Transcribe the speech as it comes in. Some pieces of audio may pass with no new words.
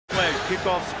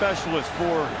kickoff specialist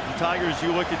for the Tigers.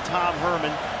 You look at Tom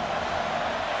Herman.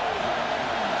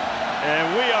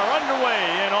 And we are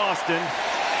underway in Austin.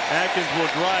 Atkins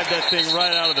will drive that thing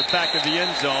right out of the back of the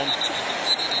end zone.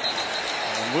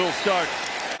 And we'll start.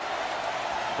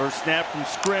 First snap from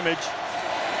scrimmage.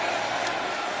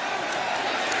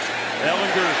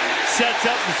 Ellinger sets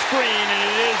up the screen, and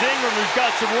it is Ingram who's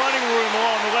got some running room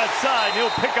along the left side.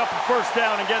 He'll pick up a first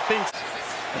down and get things.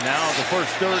 And now the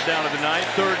first third down of the night,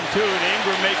 3rd and 2, and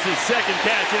Ingram makes his second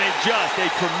catch, and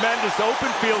a tremendous open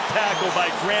field tackle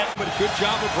by Grant. But a good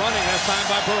job of running that time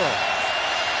by Burrow.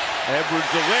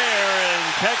 Edwards-Helaire, and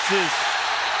Texas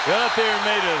got up there and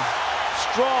made a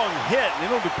strong hit. And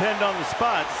it'll depend on the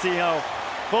spot to see how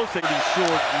close they can be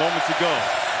short moments ago.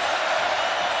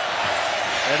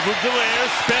 Edwards-Helaire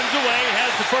spins away,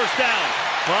 has the first down.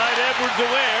 Clyde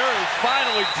Edwards-Helaire is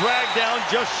finally dragged down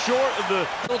just short of the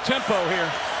little tempo here.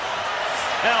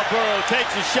 Now Burrow takes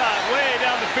a shot way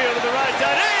down the field to the right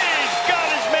side. He's got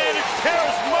his man. It's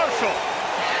Terrace Marshall.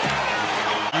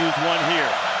 Use one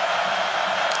here.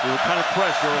 See what kind of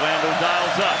pressure Orlando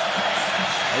dials up.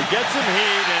 He gets some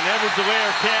heat, and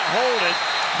Edwards-Helaire can't hold it.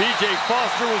 B.J.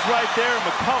 Foster was right there.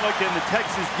 McCulloch and the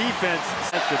Texas defense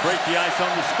has to break the ice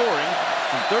on the scoring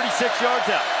from 36 yards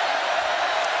out.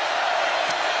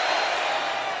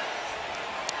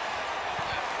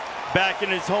 Back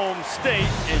in his home state,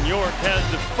 and York has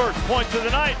the first points of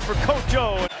the night for Coach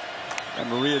O. And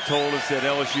Maria told us that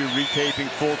LSU retaping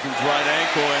Fulton's right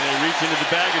ankle, and they reach into the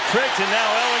bag of tricks, and now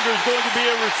Ellinger is going to be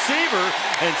a receiver,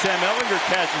 and Sam Ellinger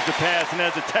catches the pass and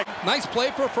has a nice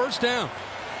play for a first down.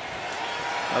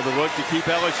 Another look to keep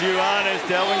LSU honest.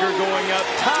 Ellinger going up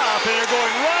top, and they're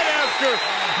going right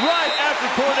after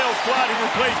Cordell Flott, who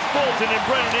replaced Fulton and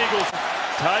Brennan Eagles.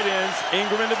 Tight ends,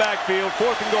 Ingram in the backfield,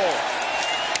 4th and goal.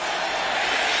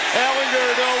 Ellinger,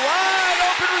 the wide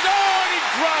open zone, he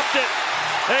dropped it.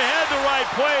 They had the right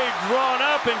play drawn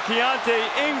up, and Keontae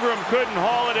Ingram couldn't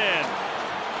haul it in.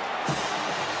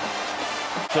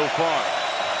 So far.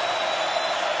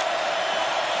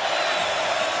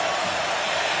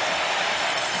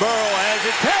 Burrow has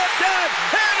it tapped down,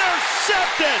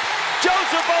 intercepted.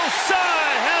 Joseph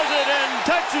Osai has it, and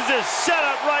Texas is set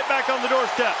up right back on the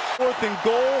doorstep. 4th and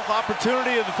goal,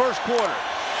 opportunity of the first quarter.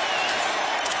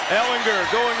 Ellinger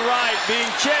going right,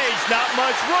 being chased, not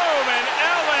much room, and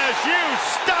LSU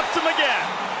stops him again.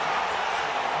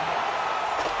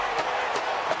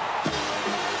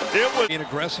 Being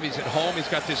aggressive, he's at home, he's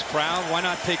got this crowd. Why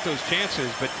not take those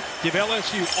chances? But give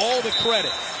LSU all the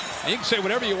credit. And you can say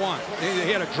whatever you want.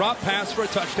 He had a drop pass for a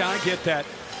touchdown, I get that.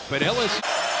 But LSU.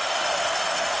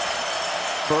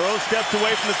 Burrow steps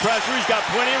away from the pressure. He's got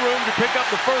plenty of room to pick up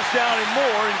the first down and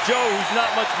more. And Joe, who's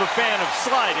not much of a fan of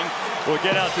sliding, will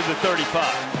get out to the 35.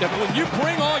 Yeah, but when you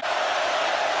bring all...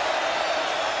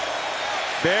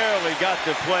 Barely got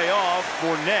the play off.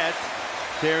 Fournette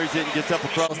carries it and gets up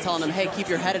across. I was telling him, hey, keep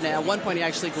your head in it. At one point, he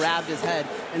actually grabbed his head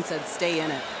and said, stay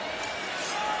in it.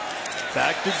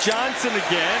 Back to Johnson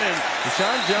again, and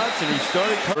Deshaun Johnson, he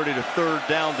started 30 to 3rd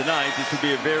down tonight. This would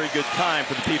be a very good time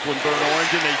for the people in Burnt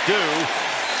Orange, and they do.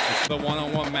 The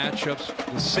one-on-one matchups,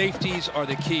 the safeties are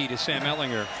the key to Sam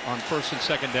Ellinger on 1st and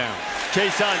 2nd down.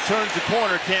 Chason turns the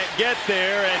corner, can't get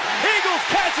there, and Eagles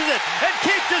catches it and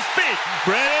keeps his feet.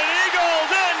 Brennan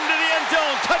Eagles into the end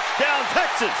zone, touchdown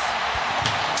Texas.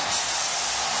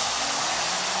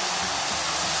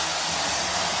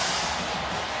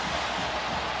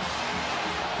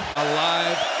 A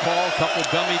live call, couple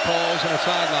dummy calls and a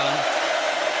sideline.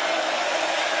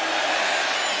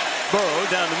 Burrow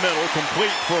down the middle,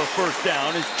 complete for a first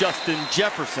down, is Justin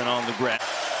Jefferson on the ground.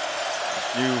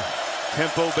 New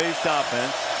tempo-based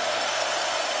offense.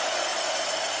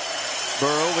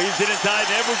 Burrow leaves it inside,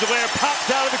 and Edwards-Helaire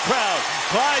pops out of the crowd.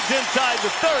 Glides inside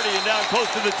the 30 and down close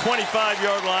to the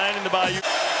 25-yard line in the Bayou.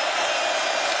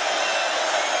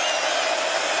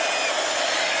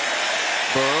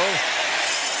 Burrow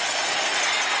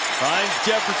finds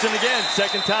Jefferson again,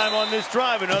 2nd time on this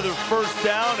drive, another first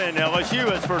down, and LSU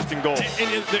has 1st and goal.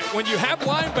 And when you have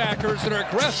linebackers that are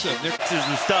aggressive, this is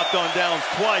stopped on downs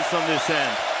twice on this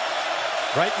end.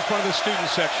 Right in front of the student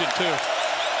section, too.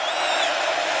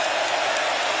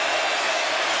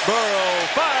 Burrow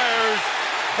fires,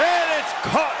 and it's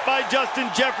caught by Justin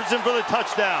Jefferson for the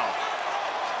touchdown.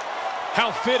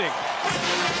 How fitting.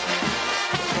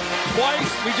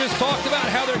 Twice, we just talked about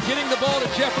how they're getting the ball to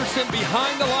Jefferson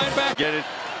behind the linebacker. Get it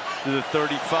to the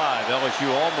 35.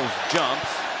 LSU almost jumps.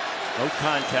 No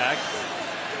contact.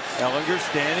 Ellinger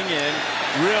standing in.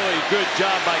 Really good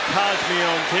job by Cosme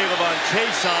on Caleb on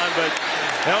Chason, but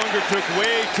Ellinger took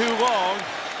way too long.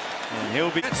 And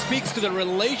he'll be. That speaks to the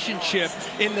relationship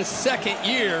in the second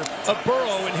year of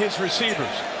Burrow and his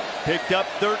receivers. Picked up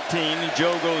 13, and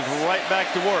Joe goes right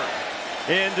back to work.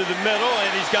 Into the middle,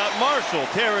 and he's got Marshall.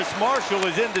 Terrace Marshall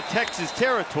is into Texas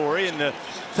territory, and the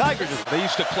Tigers. They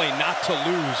used to play not to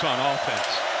lose on offense.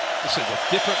 This is a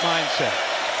different mindset.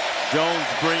 Jones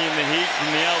bringing the heat from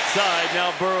the outside.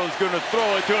 Now Burrow's going to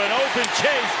throw it to an open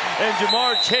Chase, and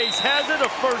Jamar Chase has it. A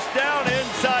first down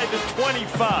inside the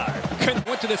 25.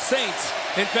 Went to the Saints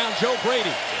and found Joe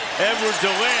Brady.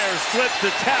 Edwards-Helaire slips the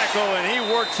tackle, and he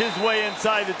works his way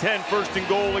inside the 10. First and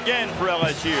goal again for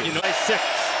LSU. You know, 6.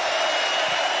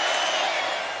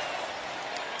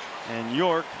 And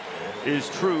York is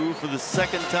true for the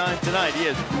second time tonight. He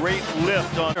has great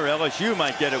lift on her. LSU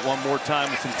might get it one more time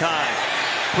with some time.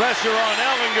 Pressure on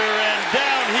Ehlinger, and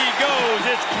down he goes.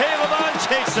 It's Caleb on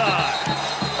Chase-on.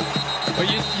 Well,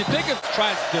 you think of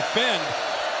trying to defend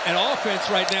an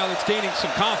offense right now that's gaining some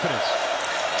confidence.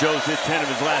 Joe's hit 10 of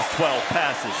his last 12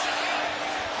 passes.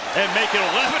 And make it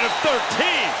 11 of 13.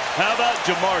 How about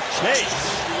Jamar Chase?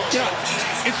 You know,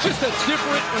 it's just a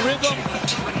different rhythm,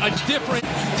 a different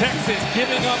Texas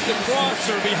giving up the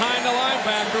crosser behind the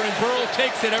linebacker, and Burrow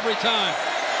takes it every time.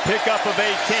 Pickup of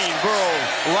 18. Burrow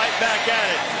right back at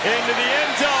it. Into the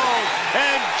end zone.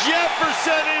 And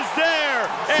Jefferson is there.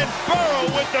 And Burrow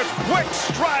with the quick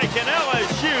strike. And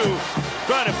LSU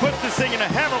trying to put this thing in a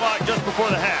hammerlock just before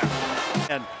the half.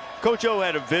 And Coach O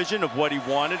had a vision of what he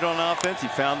wanted on offense. He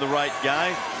found the right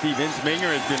guy. Steve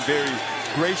Insminger has been very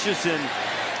gracious in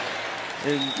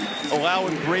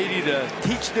allowing Brady to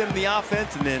teach them the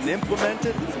offense and then implement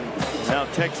it. Now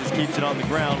Texas keeps it on the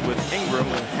ground with Ingram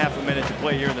with half a minute to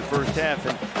play here in the first half,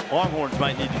 and Longhorns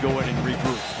might need to go in and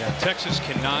regroup. Yeah, Texas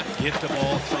cannot get the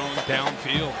ball thrown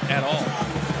downfield at all.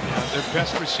 Their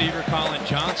best receiver, Colin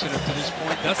Johnson, up to this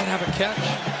point, doesn't have a catch.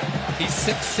 He's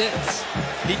 6'6".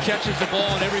 He catches the ball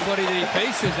on everybody that he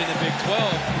faces in the Big 12.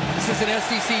 This is an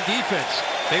SEC defense.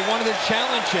 They wanted to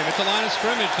challenge him at the line of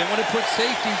scrimmage. They wanted to put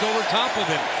safeties over top of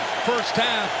him. First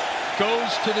half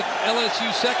goes to the LSU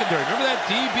secondary. Remember that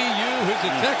DBU? Who's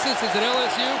at Texas? Is it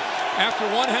LSU? After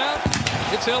one half,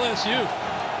 it's LSU.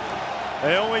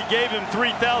 They only gave him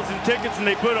 3,000 tickets, and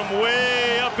they put them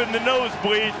way up in the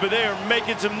nosebleeds, but they are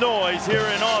making some noise here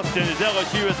in Austin as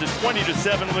LSU has a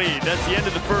 20-7 lead. That's the end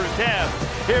of the first half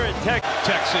here at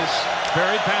Texas,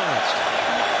 very balanced.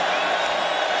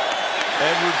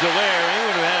 Edwards-Helaire, he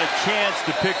would have had a chance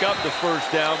to pick up the first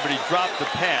down, but he dropped the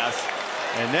pass,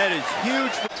 and that is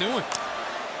huge.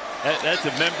 That's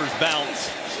a member's bounce.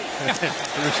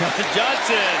 Rashawn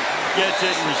Johnson gets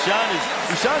it, and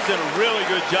Rashawn's done a really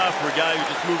good job for a guy who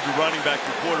just moved to running back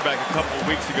to quarterback a couple of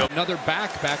weeks ago. Another back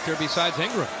there besides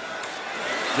Ingram.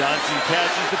 Johnson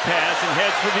catches the pass and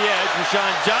heads for the edge.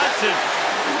 Rashawn Johnson,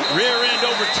 rear end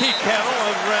over T-Kettle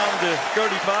around the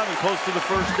 35 and close to the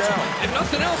first down. If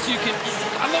nothing else,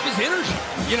 I love his energy.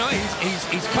 You know,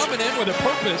 he's coming in with a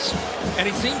purpose, and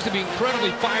he seems to be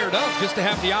incredibly fired up just to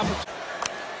have the opportunity.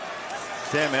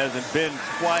 Sam hasn't been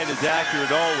quite as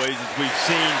accurate always as we've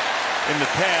seen in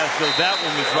the past, though that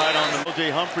one was right on the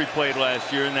L.J. Humphrey played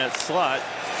last year in that slot.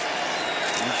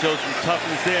 He shows some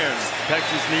toughness there.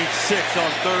 Texas needs 6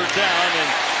 on third down, and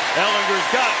Ehlinger's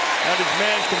got his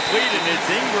man complete, and it's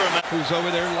Ingram. Who's over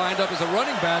there lined up as a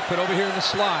running back, but over here in the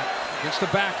slot against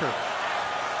the backer.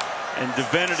 And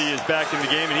Divinity is back in the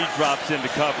game, and he drops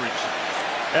into coverage.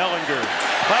 Ehlinger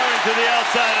firing to the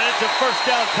outside, and it's a first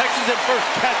down. Texas at first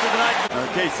catch of the night.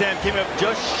 Okay, Sam came up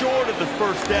just short of the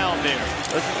first down there.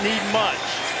 Doesn't need much.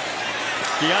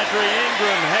 DeAndre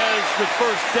Ingram has the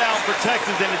first down for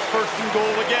Texas, and it's first and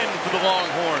goal again for the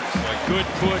Longhorns. A good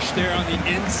push there on the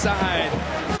inside.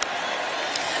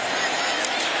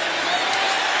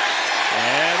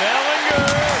 And Ehlinger.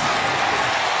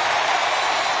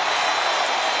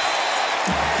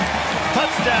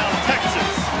 Touchdown,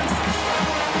 Texas.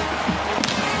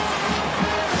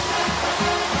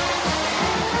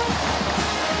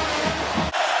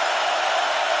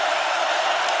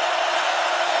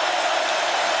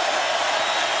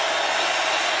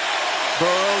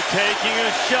 Burrow taking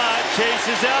a shot, Chase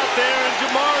is out there, and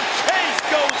Jamar Chase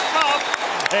goes up,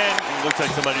 and it looks like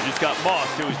somebody just got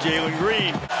mossed. It was Jalen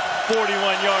Green.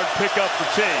 41-yard pickup for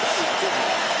Chase.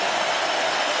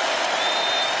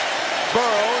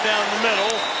 Burrow down the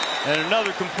middle, and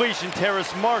another completion.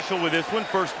 Terrace Marshall with this one.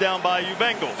 First down by you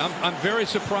Bengals. I'm very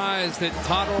surprised that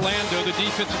Todd Orlando, the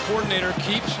defensive coordinator,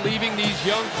 keeps leaving these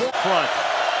young front.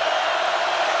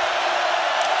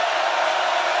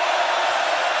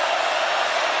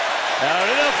 Out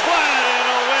in the flat, and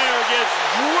Helaire gets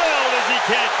drilled as he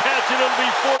can't catch it. It'll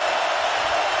be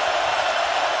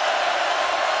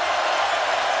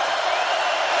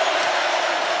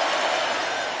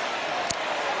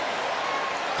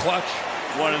clutch.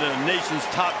 One of the nation's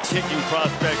top kicking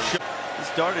prospects. He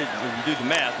started, when you do the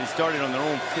math, they started on their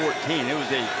own 14. It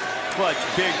was a clutch,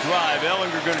 big drive.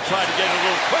 Ellinger going to try to get it a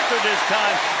little quicker this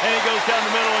time, and he goes down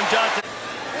the middle, and Johnson.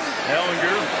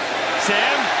 Ellinger,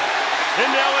 Sam,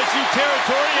 into LSU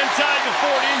territory, inside the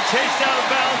 40, and chased out of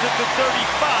bounds at the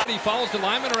 35. He follows the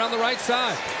lineman around the right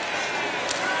side.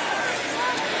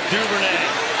 Duvernay.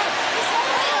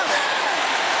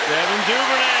 Devin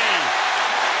Duvernay.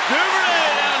 Duvernay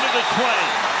down to the 20.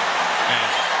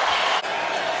 Man.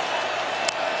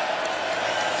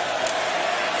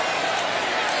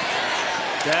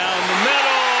 Down the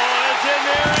middle. It's in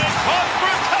there and caught for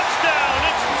a touchdown.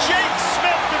 It's Jake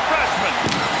Smith, the freshman.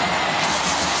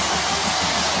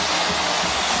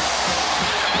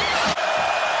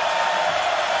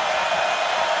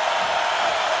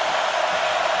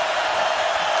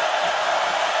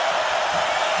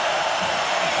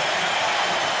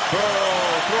 Burrow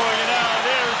throwing it out.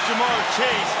 There's Jamar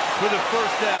Chase with a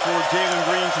first down for Jalen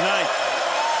Green tonight.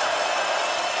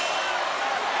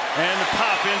 And the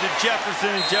pop into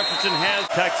Jefferson, and Jefferson has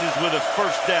Texas with a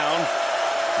first down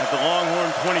at the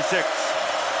Longhorn 26.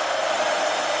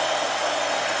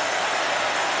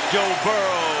 Joe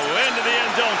Burrow into the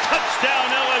end zone. Touchdown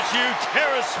LSU,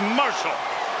 Terrace Marshall.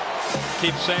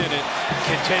 Keep saying it.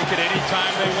 Can take it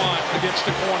anytime they want against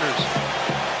the corners.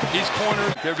 These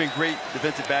corners. There have been great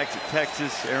defensive backs at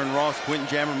Texas. Aaron Ross, Quentin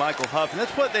Jammer, Michael Huff. And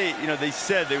that's what they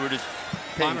said they were just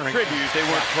paying tribute. They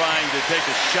weren't trying to take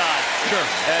a shot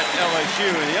at LSU.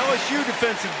 And the LSU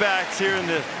defensive backs here in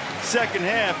the second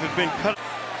half have been cut.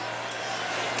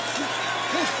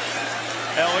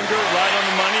 Ellinger right on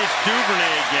the money. It's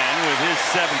Duvernay again with his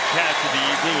 7th catch of the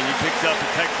evening, and he picks up the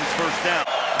Texas first down.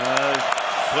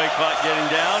 Play clock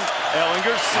getting down.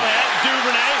 Ellinger slant.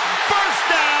 Duvernay first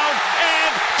down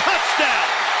and touchdown.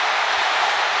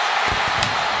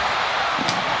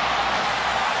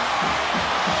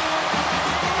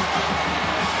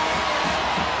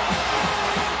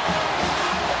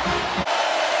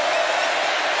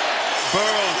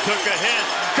 Burrow took a hit,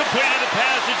 completed the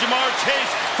pass to Jamar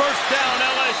Chase. First down,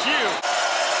 LSU.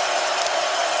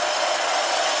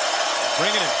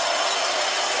 Bringing him.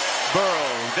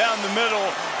 Burrow down the middle,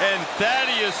 and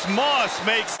Thaddeus Moss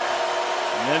makes.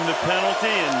 And then the penalty,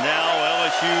 and now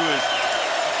LSU is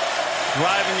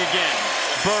driving again.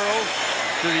 Burrow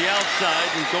to the outside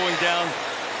and going down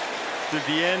to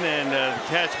the end, and the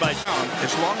catch by.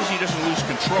 As long as he doesn't lose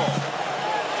control.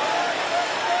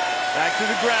 Back to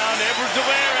the ground.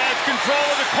 Edwards-Helaire has control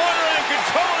of the corner and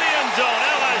control of the end zone.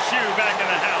 LSU back in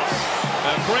the house.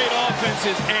 A great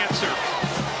offensive answer.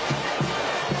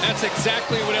 That's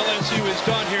exactly what LSU has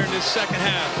done here in this second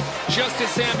half. Just as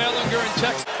Sam Ellinger and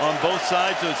Texas. On both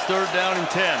sides, so it's third down and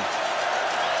 10.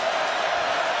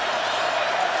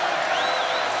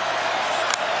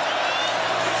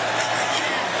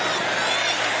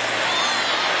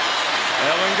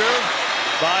 Ellinger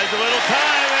buys a little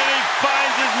time, and he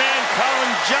finds his man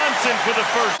Colin Johnson for the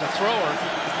first. The thrower.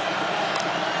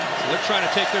 So they're trying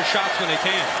to take their shots when they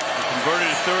can. They converted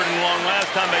a 3rd and long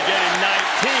last time by getting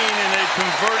 19, and they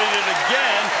converted it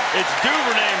again. It's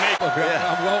Duvernay making.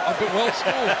 I've been well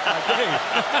schooled.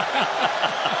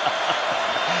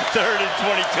 3rd and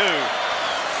 22.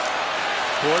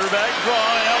 Quarterback draw,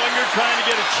 and Ellinger trying to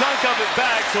get a chunk of it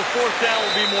back, so 4th down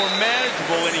will be more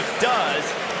manageable, and he does.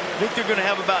 I think they're going to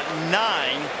have about 9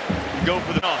 to go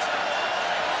for the toss.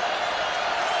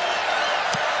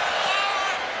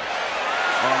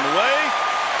 On the way,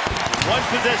 1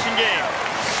 possession game.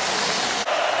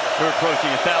 We're approaching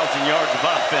 1,000 yards of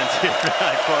offense here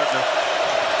tonight, partner.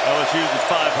 LSU's at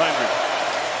 500.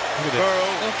 Burrow,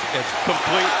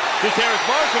 complete. This Terrace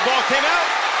Marshall ball came out.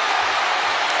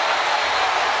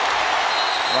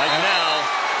 Right now,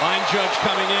 line judge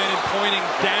coming in and pointing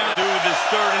down. Do this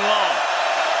 3rd and long.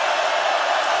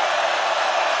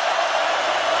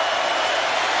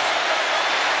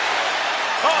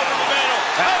 Over the middle,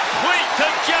 complete to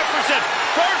Jefferson.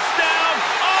 First down,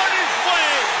 on his way,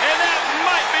 and that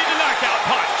might be the knockout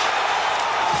punch.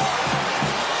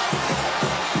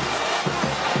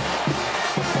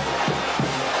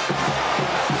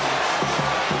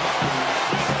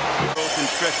 Can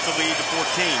stretch the lead to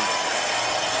 14.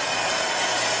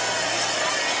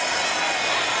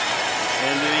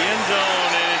 Into the end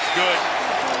zone, and it's good.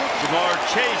 Jamar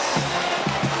Chase,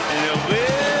 and a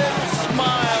little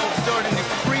smile starting to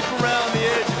creep around the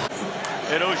edge.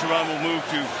 Ed Ogeron will move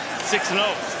to 6-0.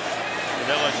 With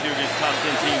LSU against top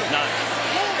 10 teams not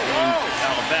in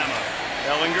Alabama.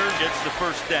 Ellinger gets the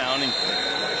first down and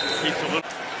keeps a little.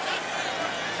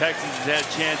 Texas has had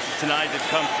chances tonight that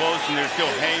come close, and they're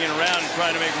still hanging around and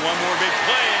trying to make one more big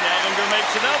play, and Ellinger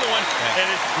makes another one, and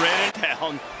it's Brennan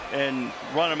down and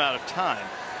run him out of time.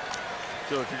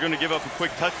 So if you're going to give up a quick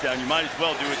touchdown, you might as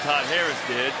well do what Todd Harris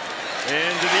did.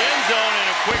 Into the end zone, and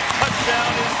a quick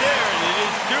touchdown is there, and it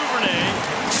is Duvernay.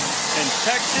 And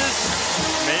Texas,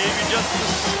 maybe just the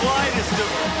slightest of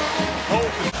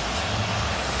hope.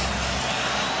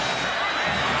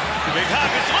 The big hop,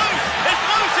 it's loose! It's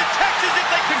loose in Texas if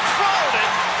they controlled it!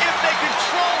 If they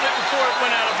controlled it before it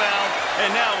went out of bounds. And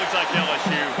now it looks like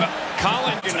LSU.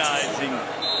 Colin Organizing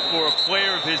for a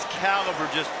player of his caliber,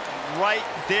 just right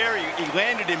there. He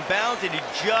landed in bounds, and he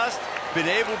just been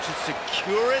able to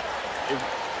secure it.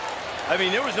 I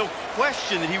mean, there was no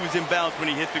question that he was in bounds when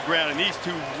he hit the ground, and these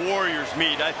two warriors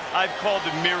meet. I've called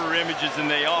them mirror images, and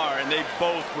they are, and they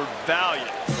both were valiant.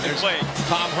 There's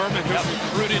Tom Herman, who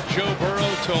recruited Joe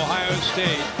Burrow to Ohio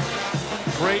State.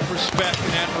 Great respect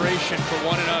and admiration for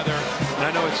one another. And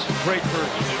I know it's great for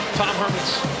Tom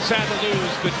Herman's sad to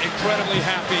lose, but incredibly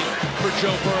happy for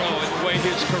Joe Burrow and the way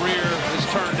his career has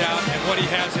turned out and what he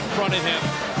has in front of him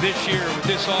this year with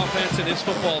this offense and his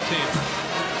football team.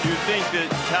 You'd think that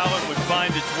talent would find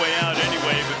its way out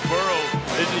anyway, but Burrow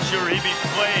isn't sure he'd be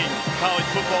playing college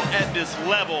football at this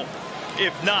level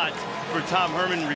if not for Tom Herman